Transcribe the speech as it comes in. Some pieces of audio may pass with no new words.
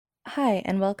Hi,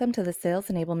 and welcome to the Sales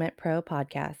Enablement Pro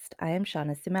podcast. I am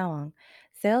Shauna Sumawang.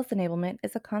 Sales enablement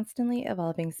is a constantly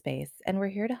evolving space, and we're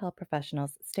here to help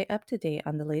professionals stay up to date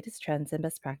on the latest trends and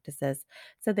best practices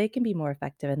so they can be more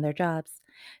effective in their jobs.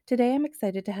 Today, I'm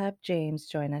excited to have James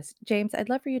join us. James, I'd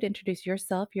love for you to introduce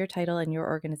yourself, your title, and your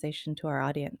organization to our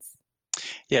audience.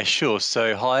 Yeah, sure.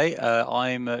 So, hi,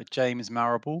 I'm James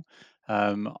Marable.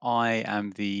 I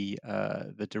am the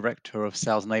director of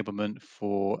sales enablement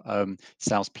for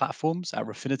sales platforms at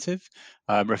Refinitiv.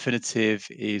 Refinitiv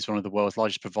is one of the world's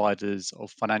largest providers of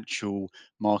financial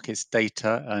markets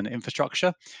data and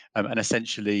infrastructure, and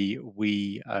essentially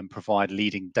we provide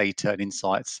leading data and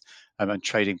insights and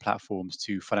trading platforms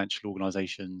to financial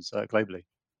organisations globally.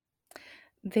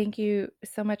 Thank you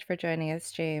so much for joining us,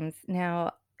 James.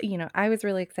 Now, I was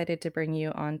really excited to bring you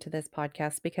onto this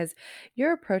podcast because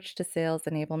your approach to sales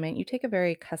enablement, you take a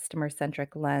very customer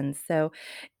centric lens. So,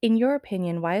 in your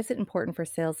opinion, why is it important for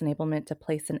sales enablement to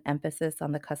place an emphasis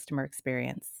on the customer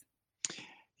experience?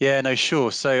 Yeah, no,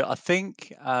 sure. So I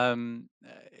think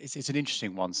it's an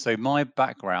interesting one. So my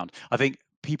background, I think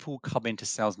people come into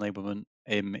sales enablement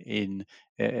in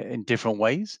different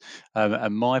ways,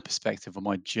 and my perspective on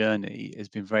my journey has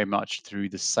been very much through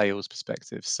the sales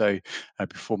perspective. So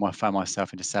before I found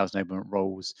myself into sales enablement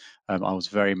roles, I was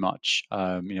very much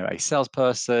a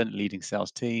salesperson, leading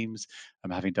sales teams,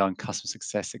 having done customer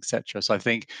success, etc. So I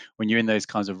think when you're in those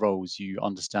kinds of roles, you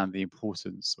understand the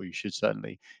importance, or you should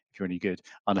certainly, if you're any good,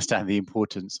 understand the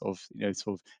importance of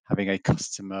sort of having a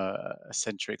customer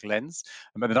centric lens.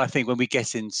 And then I think when we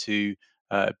get into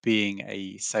being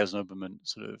a sales enablement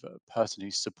sort of person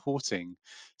who's supporting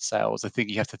sales, I think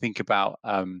you have to think about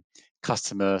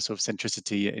customer sort of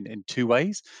centricity in two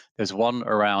ways. There's one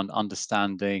around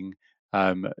understanding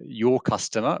your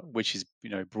customer, which is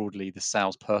broadly the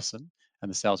salesperson and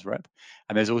the sales rep,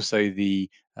 and there's also the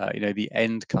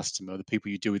end customer, the people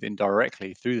you deal with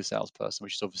indirectly through the salesperson,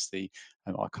 which is obviously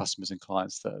our customers and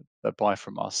clients that buy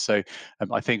from us. So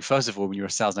I think first of all, when you're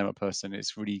a sales enablement person,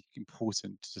 it's really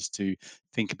important just to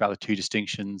think about the two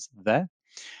distinctions there.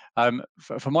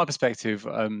 From my perspective,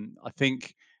 I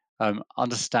think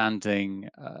understanding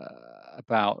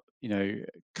about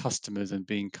customers and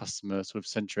being customer sort of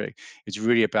centric is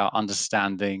really about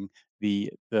understanding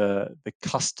the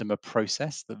customer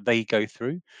process that they go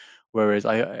through. Whereas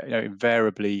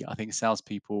invariably, I think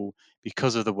salespeople,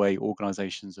 because of the way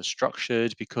organisations are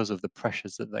structured, because of the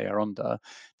pressures that they are under,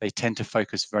 they tend to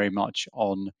focus very much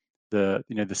on the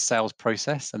sales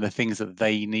process and the things that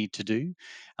they need to do,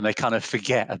 and they kind of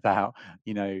forget about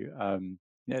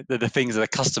the things that the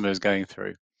customer is going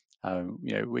through,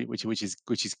 which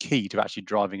is key to actually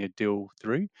driving a deal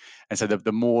through. And so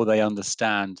the more they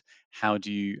understand how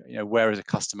do where is a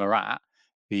customer at,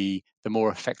 the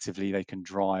more effectively they can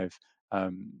drive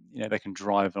they can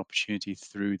drive an opportunity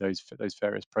through those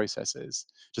various processes.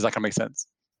 Does that kind of make sense?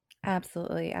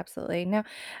 Absolutely, absolutely. Now,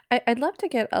 I'd love to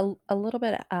get a little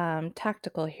bit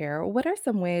tactical here. What are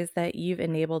some ways that you've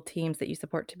enabled teams that you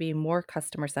support to be more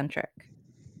customer centric?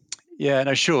 Yeah,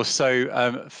 no, sure.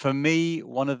 So for me,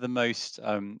 one of the most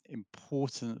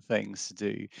important things to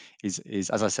do is,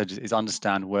 as I said, is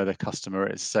understand where the customer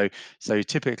is. So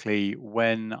typically,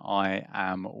 when I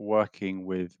am working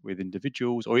with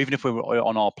individuals, or even if we're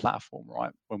on our platform,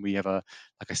 right, when we have a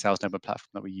sales number platform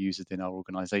that we use within our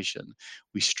organization,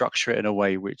 we structure it in a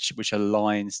way which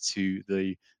aligns to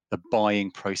the buying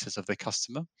process of the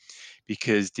customer,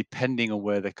 because depending on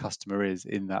where the customer is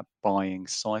in that buying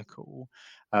cycle,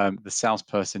 the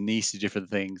salesperson needs to do different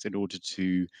things in order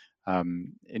to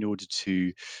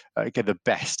get the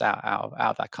best out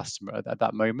of that customer at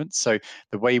that moment. So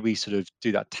the way we sort of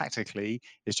do that tactically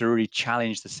is to really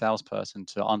challenge the salesperson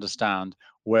to understand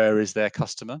where is their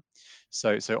customer.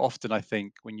 So often I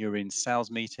think when you're in sales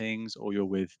meetings or you're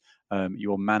with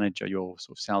your manager, your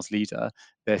sort of sales leader,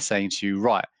 they're saying to you,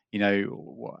 right,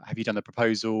 have you done the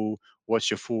proposal? What's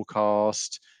your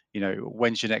forecast?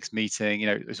 When's your next meeting?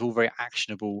 It's all very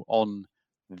actionable on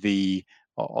the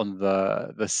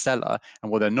seller. And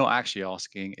what they're not actually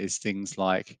asking is things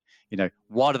like,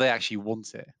 why do they actually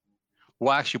want it?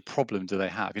 What actual problem do they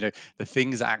have? The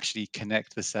things that actually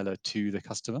connect the seller to the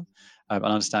customer, and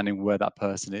understanding where that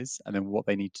person is, and then what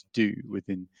they need to do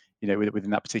within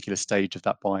that particular stage of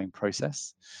that buying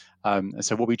process. And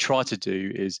so what we try to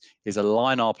do is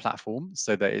align our platform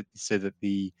so that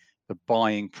the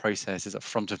buying process is at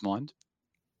front of mind,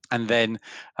 and then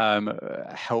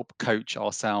help coach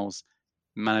our sales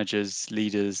managers,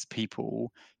 leaders,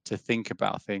 people to think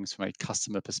about things from a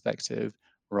customer perspective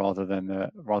rather than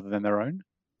their own.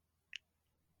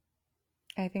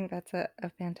 I think that's a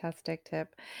fantastic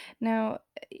tip. Now,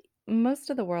 Most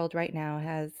of the world right now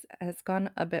has gone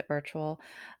a bit virtual,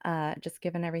 just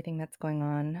given everything that's going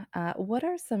on. What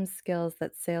are some skills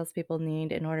that salespeople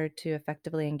need in order to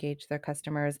effectively engage their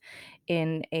customers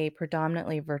in a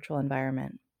predominantly virtual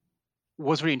environment?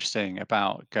 What's really interesting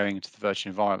about going into the virtual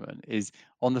environment is,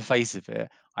 on the face of it,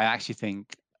 I actually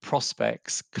think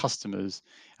prospects, customers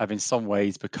have in some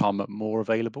ways become more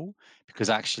available, because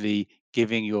actually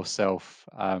giving yourself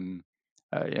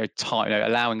time,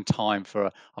 allowing time for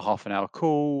a half an hour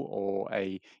call or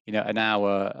an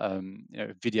hour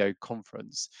video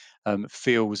conference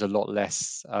feels a lot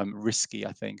less risky,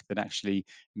 I think, than actually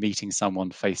meeting someone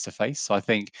face to face. So I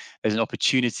think there's an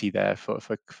opportunity there for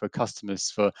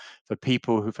customers, for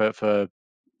people who for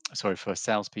sorry for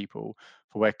salespeople,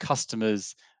 for where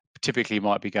customers typically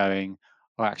might be going,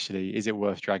 "Oh, actually, is it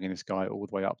worth dragging this guy all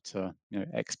the way up to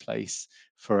X place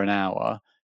for an hour?"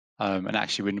 And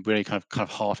actually, when we're really kind of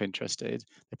half interested,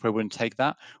 they probably wouldn't take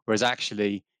that. Whereas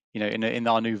actually, in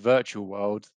our new virtual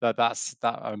world, that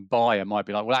buyer might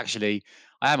be like, well, actually,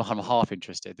 I am kind of half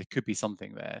interested. There could be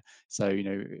something there. So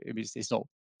it's not.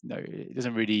 No, it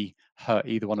doesn't really hurt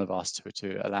either one of us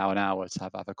to allow an hour to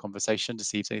have a conversation to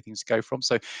see if there's anything to go from.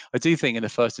 So I do think in the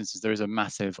first instance there is a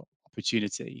massive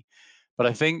opportunity. But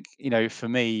I think, for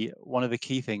me, one of the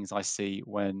key things I see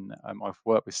when I've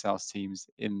worked with sales teams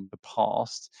in the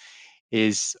past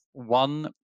is,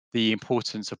 one, the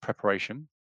importance of preparation.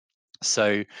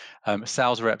 So,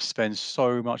 sales reps spend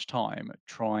so much time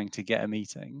trying to get a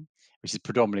meeting, which is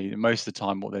predominantly most of the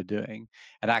time what they're doing.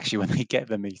 And actually, when they get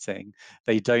the meeting,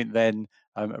 they don't then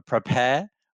prepare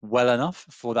well enough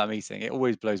for that meeting. It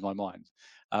always blows my mind.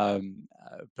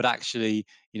 But actually,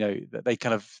 they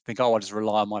kind of think, oh, I'll just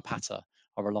rely on my patter.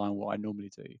 I'll rely on what I normally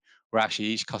do. Where actually,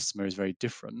 each customer is very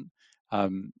different.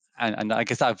 And I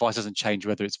guess that advice doesn't change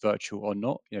whether it's virtual or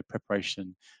not.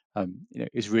 Preparation,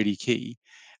 is really key.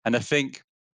 And I think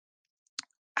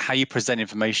how you present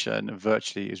information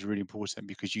virtually is really important,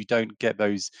 because you don't get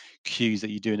those cues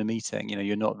that you do in a meeting.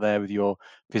 You're not there with your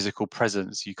physical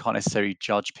presence. You can't necessarily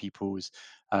judge people's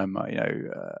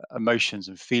emotions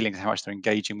and feelings, how much they're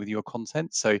engaging with your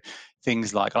content. So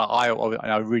things like, I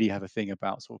really have a thing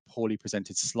about sort of poorly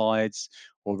presented slides,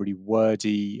 or really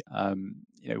wordy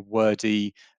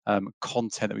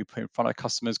content that we put in front of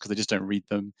customers, because they just don't read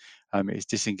them. It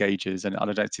disengages, and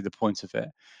I don't see the point of it.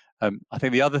 I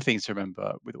think the other thing to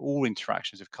remember with all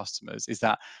interactions with customers is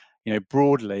that,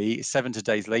 broadly, 7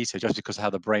 days later, just because of how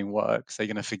the brain works, they're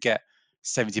going to forget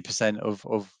 70%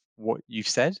 of what you've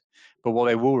said. But what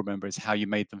they will remember is how you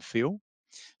made them feel.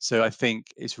 So I think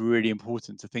it's really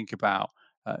important to think about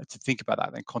that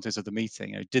in the context of the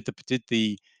meeting. Did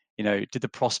the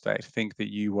prospect think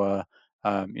that you were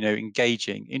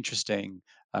engaging, interesting?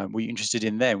 Were you interested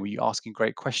in them? Were you asking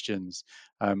great questions?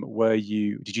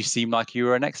 Did you seem like you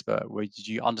were an expert? Did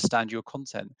you understand your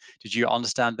content? Did you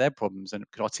understand their problems and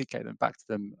could articulate them back to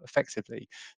them effectively?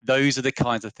 Those are the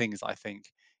kinds of things I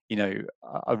think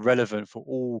are relevant for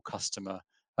all customer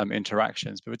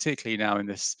interactions, but particularly now in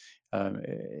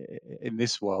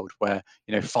this world where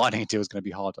finding a deal is going to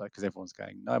be harder, because everyone's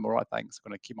going, no, I'm all right, thanks, I'm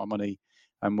going to keep my money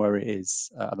where it is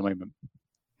at the moment.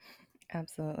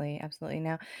 Absolutely, absolutely.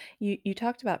 Now, you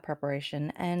talked about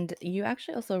preparation, and you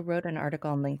actually also wrote an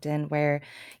article on LinkedIn where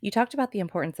you talked about the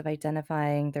importance of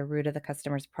identifying the root of the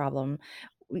customer's problem.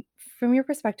 From your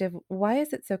perspective, why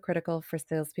is it so critical for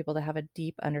salespeople to have a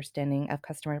deep understanding of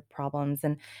customer problems,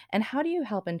 and how do you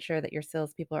help ensure that your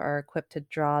salespeople are equipped to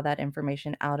draw that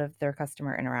information out of their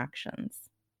customer interactions?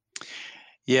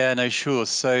 Yeah, no, sure.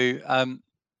 So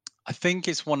I think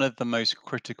it's one of the most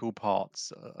critical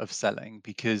parts of selling,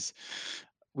 because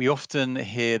we often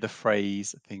hear the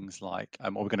phrase things like,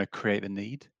 "Are we going to create the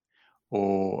need?"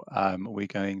 or "We're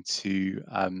going to."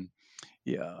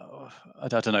 Yeah, I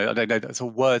don't know. I don't know. So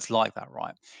words like that,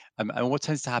 right? And what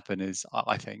tends to happen is,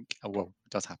 I think, well, it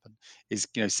does happen, is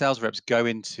sales reps go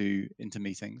into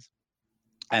meetings,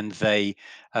 and they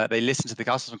listen to the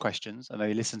customer questions, and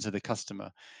they listen to the customer,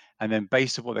 and then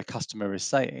based on what the customer is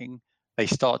saying, they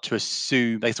start to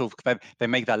assume, they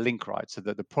make that link, right? So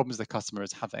that the problems the customer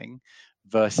is having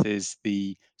versus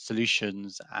the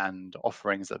solutions and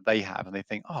offerings that they have, and they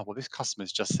think, oh well, this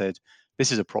customer's just said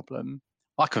this is a problem,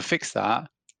 I can fix that,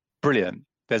 brilliant,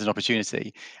 there's an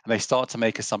opportunity. And they start to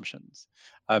make assumptions.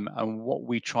 And what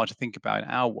we try to think about in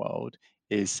our world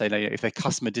is, say, like, if their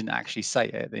customer didn't actually say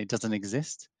it, then it doesn't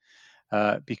exist.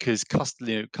 Because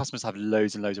customers have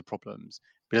loads and loads of problems,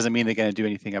 but it doesn't mean they're going to do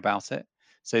anything about it.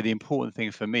 So the important thing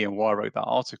for me, and why I wrote that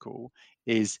article,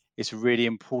 is it's really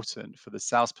important for the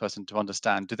salesperson to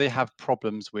understand: do they have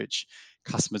problems which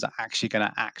customers are actually going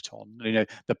to act on?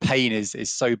 The pain is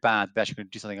so bad they're actually going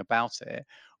to do something about it,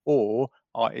 or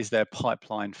is their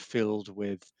pipeline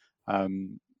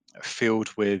um,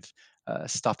 filled with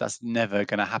stuff that's never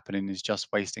going to happen and is just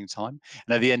wasting time?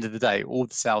 And at the end of the day, all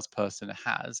the salesperson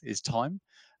has is time.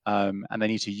 And they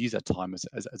need to use that time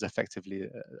as effectively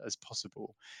as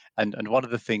possible. And one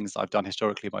of the things I've done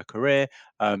historically in my career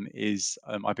is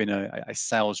I've been a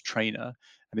sales trainer,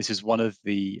 and this is one of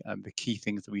the key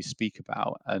things that we speak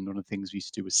about. And one of the things we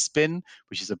used to do was spin,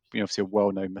 which is obviously a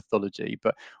well-known methodology.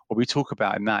 But what we talk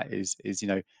about in that is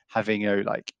having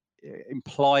like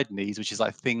implied needs, which is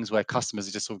like things where customers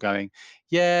are just sort of going,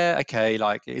 yeah, okay,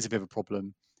 like it is a bit of a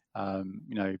problem,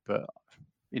 but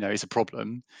it's a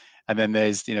problem. And then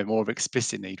there's more of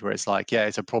explicit need where it's like, yeah,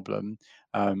 it's a problem,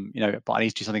 but I need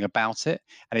to do something about it.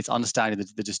 And it's understanding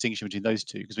the distinction between those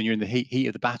two, because when you're in the heat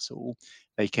of the battle,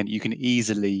 you can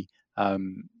easily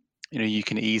you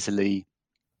can easily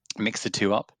mix the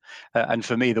two up. And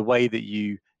for me, the way that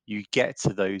you get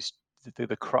to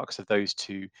the crux of those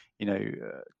two,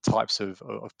 types of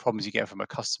problems you get from a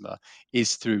customer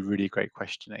is through really great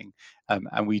questioning.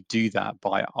 And we do that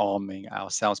by arming our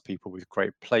salespeople with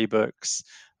great playbooks,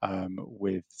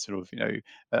 with sort of,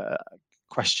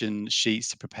 question sheets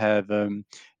to prepare them,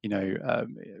 you know,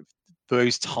 um,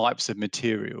 those types of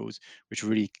materials, which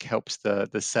really helps the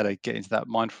seller get into that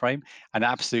mind frame. And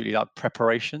absolutely like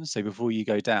preparation. So before you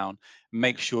go down,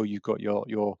 make sure you've got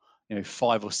your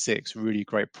 5 or 6 really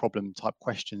great problem type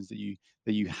questions that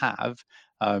you have,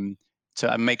 and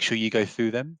make sure you go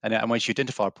through them. And once you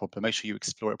identify a problem, make sure you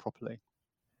explore it properly.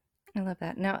 I love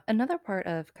that. Now, another part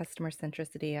of customer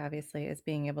centricity, obviously, is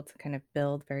being able to kind of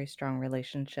build very strong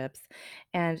relationships.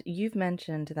 And you've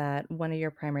mentioned that one of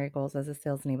your primary goals as a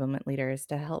sales enablement leader is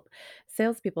to help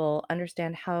salespeople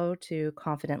understand how to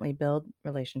confidently build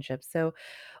relationships. So,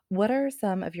 what are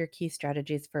some of your key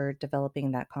strategies for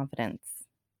developing that confidence?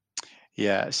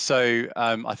 Yeah, so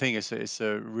I think it's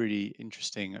a really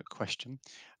interesting question,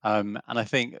 and I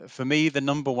think for me the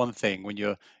number one thing when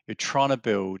you're trying to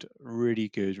build really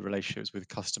good relationships with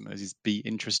customers is be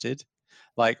interested.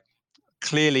 Like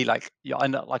clearly, like yeah,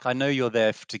 I know you're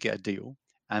there to get a deal,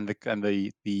 and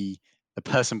the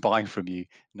person buying from you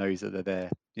knows that they're there,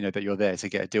 that you're there to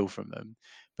get a deal from them.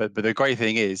 But the great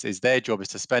thing is their job is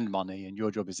to spend money, and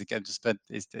your job is to get them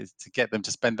to is to get them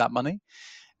to spend that money.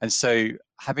 And so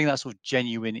having that sort of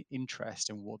genuine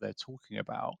interest in what they're talking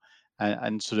about,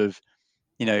 and sort of,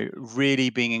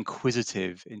 really being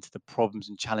inquisitive into the problems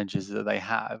and challenges that they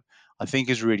have, I think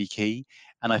is really key.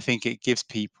 And I think it gives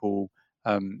people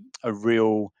a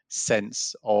real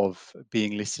sense of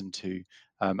being listened to,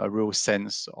 a real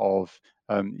sense of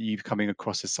you coming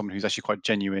across as someone who's actually quite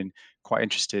genuine, quite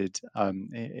interested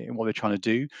in what they're trying to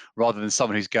do, rather than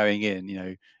someone who's going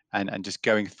in, and just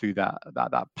going through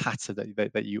that pattern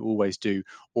that you always do,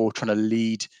 or trying to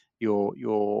lead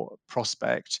your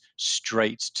prospect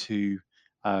straight to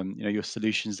your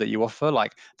solutions that you offer.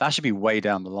 Like that should be way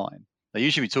down the line. Like,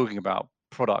 you should be talking about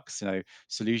products,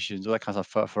 solutions, all that kind of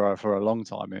stuff for a long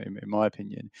time. In my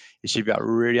opinion, it should be about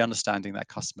really understanding that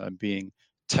customer and being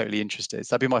totally interested.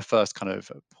 So that'd be my first kind of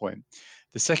point.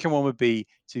 The second one would be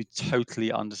to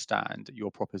totally understand your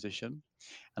proposition.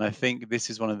 And I think this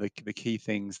is one of the key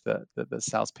things that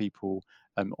salespeople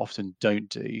often don't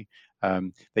do.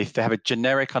 They have a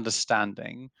generic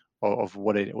understanding of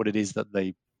what it is that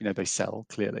they sell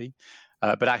clearly,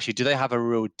 but actually, do they have a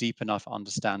real deep enough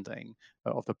understanding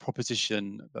of the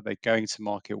proposition that they're going to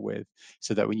market with,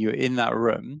 so that when you're in that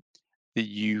room, that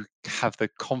you have the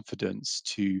confidence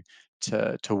to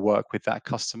work with that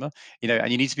customer,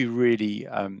 and you need to be really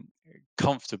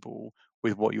comfortable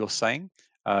with what you're saying,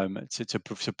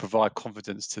 to provide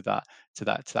confidence to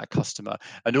that customer.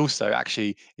 And also,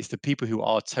 actually, it's the people who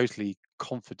are totally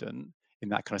confident in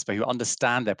that kind of space, who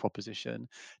understand their proposition,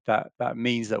 that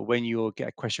means that when you get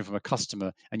a question from a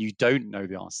customer and you don't know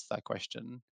the answer to that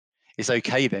question, it's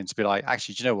okay then to be like,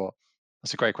 actually, do you know what?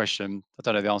 That's a great question. I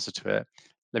don't know the answer to it.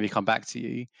 Let me come back to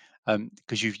you,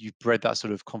 because you've bred that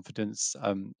sort of confidence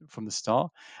from the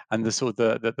start. And the sort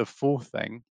of the fourth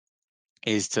thing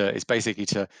is basically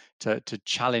to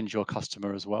challenge your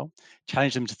customer as well.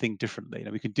 Challenge them to think differently.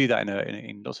 We can do that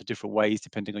in lots of different ways,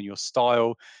 depending on your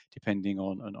style, depending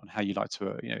on how you like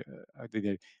to,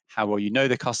 how well you know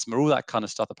the customer, all that kind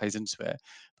of stuff that plays into it.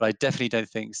 But I definitely don't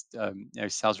think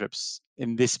sales reps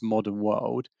in this modern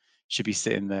world should be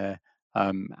sitting there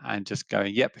and just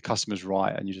going, "Yep, the customer's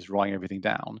right," and you're just writing everything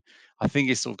down. I think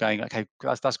it's sort of going, "Okay,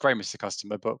 that's great, Mr.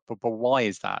 Customer, but why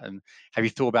is that? And have you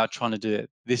thought about trying to do it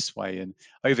this way? And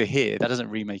over here, that doesn't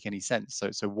really make any sense.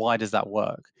 So why does that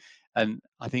work?" And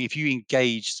I think if you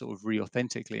engage sort of really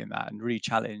authentically in that and really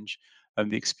challenge,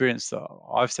 the experience that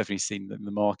I've definitely seen in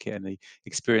the market and the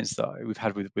experience that we've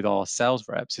had with our sales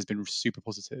reps has been super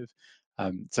positive.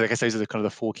 So I guess those are the kind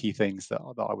of the four key things that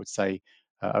I would say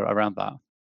around that.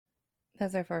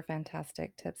 Those are 4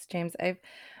 fantastic tips, James. I've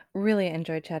really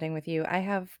enjoyed chatting with you. I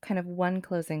have kind of one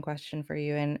closing question for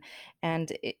you,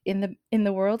 and in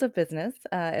the world of business,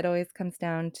 it always comes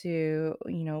down to,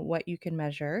 what you can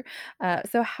measure.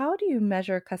 So how do you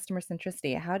measure customer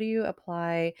centricity? How do you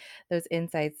apply those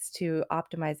insights to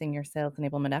optimizing your sales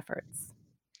enablement efforts?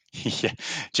 Yeah.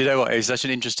 Do you know what? It's such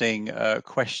an interesting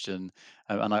question,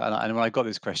 and when I got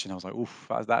this question, I was like, "Oof,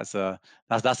 that's a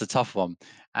tough one."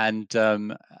 And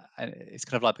it's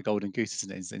kind of like the golden goose,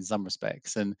 isn't it? In some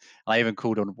respects. And I even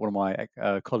called on one of my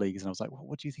colleagues, and I was like,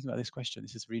 "What do you think about this question?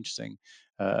 This is a really interesting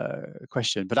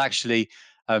question." But actually,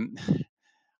 um,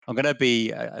 I'm going to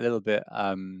be a little bit.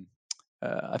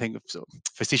 I think sort of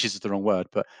facetious is the wrong word,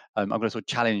 but I'm going to sort of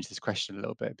challenge this question a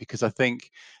little bit because I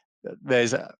think that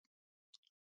there's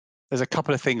a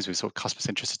couple of things with sort of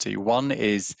customer centricity. One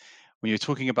is when you're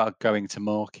talking about going to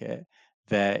market,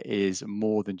 there is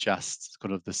more than just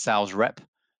kind of the sales rep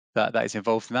that is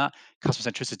involved in that.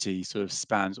 Customer centricity sort of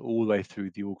spans all the way through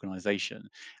the organization.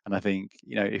 And I think,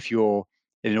 if you're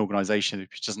in an organization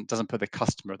which doesn't put the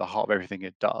customer at the heart of everything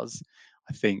it does,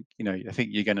 I think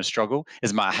you're going to struggle. It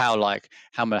doesn't matter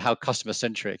how customer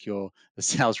centric your the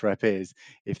sales rep is,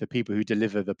 if the people who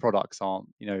deliver the products aren't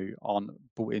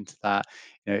bought into that.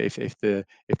 If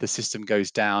the system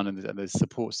goes down and the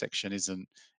support section isn't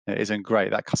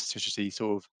great, that customer centricity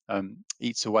sort of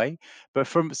eats away. But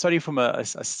studying from a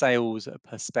sales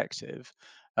perspective,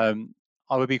 um,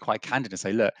 I would be quite candid and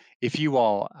say, look, if you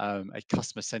are a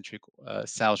customer centric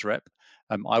sales rep,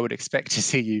 I would expect to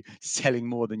see you selling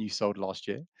more than you sold last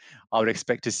year. I would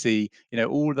expect to see,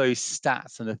 all those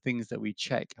stats and the things that we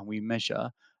check and we measure,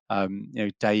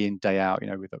 day in, day out,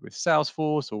 with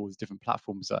Salesforce or with different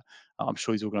platforms that I'm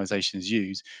sure these organizations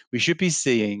use. We should be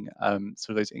seeing sort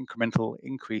of those incremental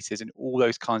increases in all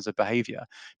those kinds of behavior.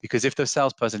 Because if the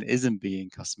salesperson isn't being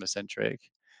customer centric,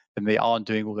 then they aren't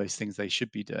doing all those things they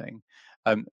should be doing.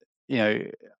 Um, you know,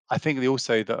 I think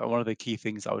also that one of the key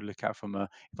things I would look at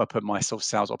if I put my sort of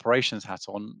sales operations hat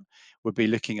on, would be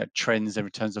looking at trends in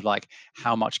terms of like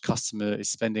how much customer is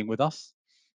spending with us.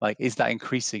 Like, is that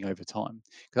increasing over time?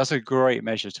 Because that's a great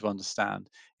measure to understand.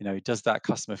 Does that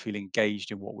customer feel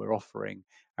engaged in what we're offering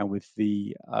and with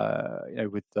the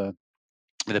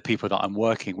people that I'm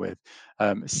working with.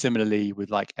 Similarly, with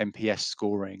like NPS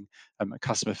scoring,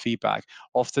 customer feedback,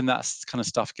 often that's kind of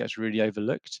stuff gets really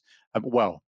overlooked.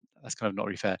 Well, that's kind of not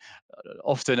really fair.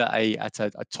 Often at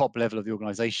a top level of the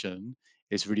organization,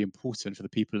 it's really important for the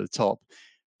people at the top,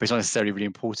 but it's not necessarily really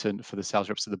important for the sales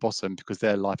reps at the bottom because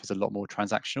their life is a lot more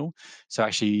transactional. So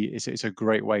actually, it's a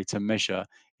great way to measure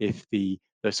if the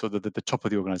sort of the top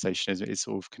of the organization is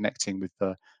sort of connecting with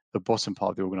the bottom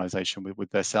part of the organization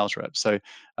with their sales reps. So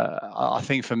I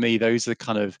think for me, those are the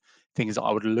kind of things that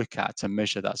I would look at to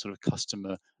measure that sort of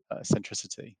customer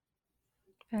centricity.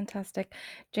 Fantastic.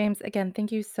 James, again, thank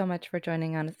you so much for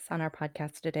joining us on our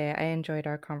podcast today. I enjoyed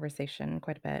our conversation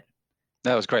quite a bit.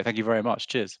 That was great. Thank you very much.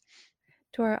 Cheers.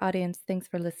 To our audience, thanks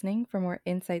for listening. For more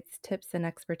insights, tips, and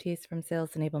expertise from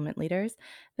sales enablement leaders,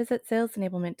 visit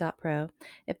salesenablement.pro.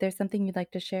 If there's something you'd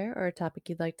like to share or a topic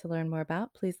you'd like to learn more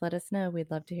about, please let us know.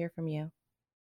 We'd love to hear from you.